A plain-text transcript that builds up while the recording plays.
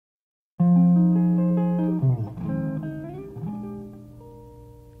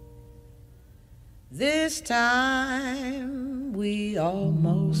This time we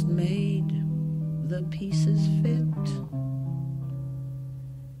almost made the pieces fit,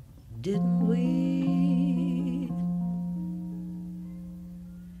 didn't we?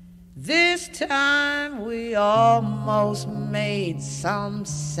 This time we almost made some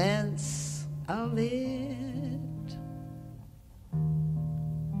sense of it,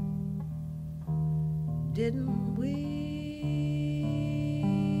 didn't we?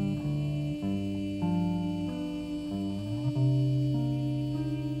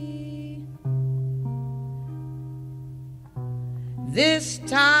 This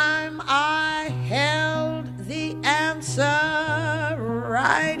time I held the answer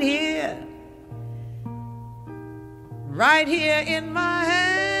right here in my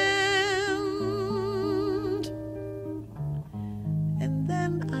hand, and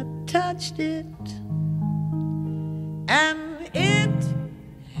then I touched it, and it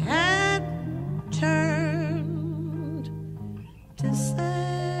had turned to sand.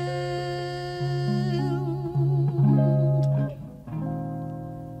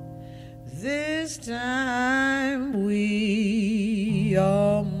 This time we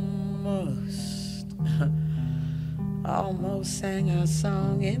almost sang our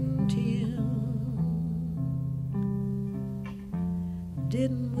song in tune,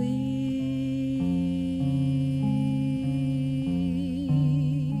 didn't we?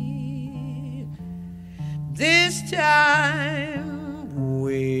 This time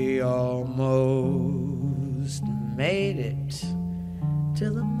we almost made it to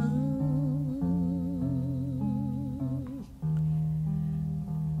the moon,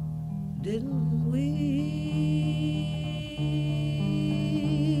 didn't we?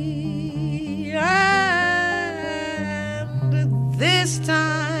 And this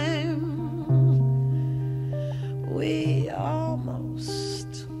time we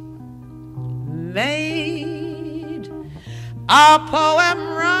almost made our poem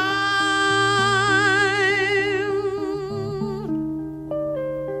rhyme,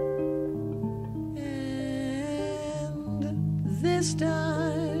 and this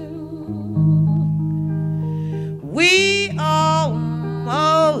time we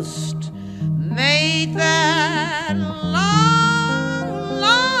almost made that long,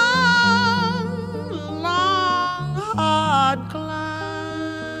 hard climb.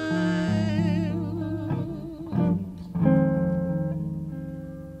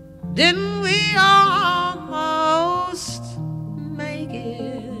 Didn't we almost make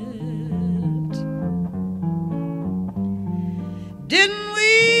it? Didn't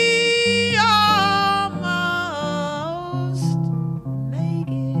we almost make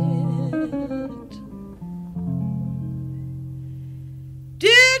it?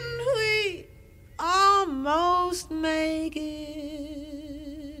 Didn't we almost make it?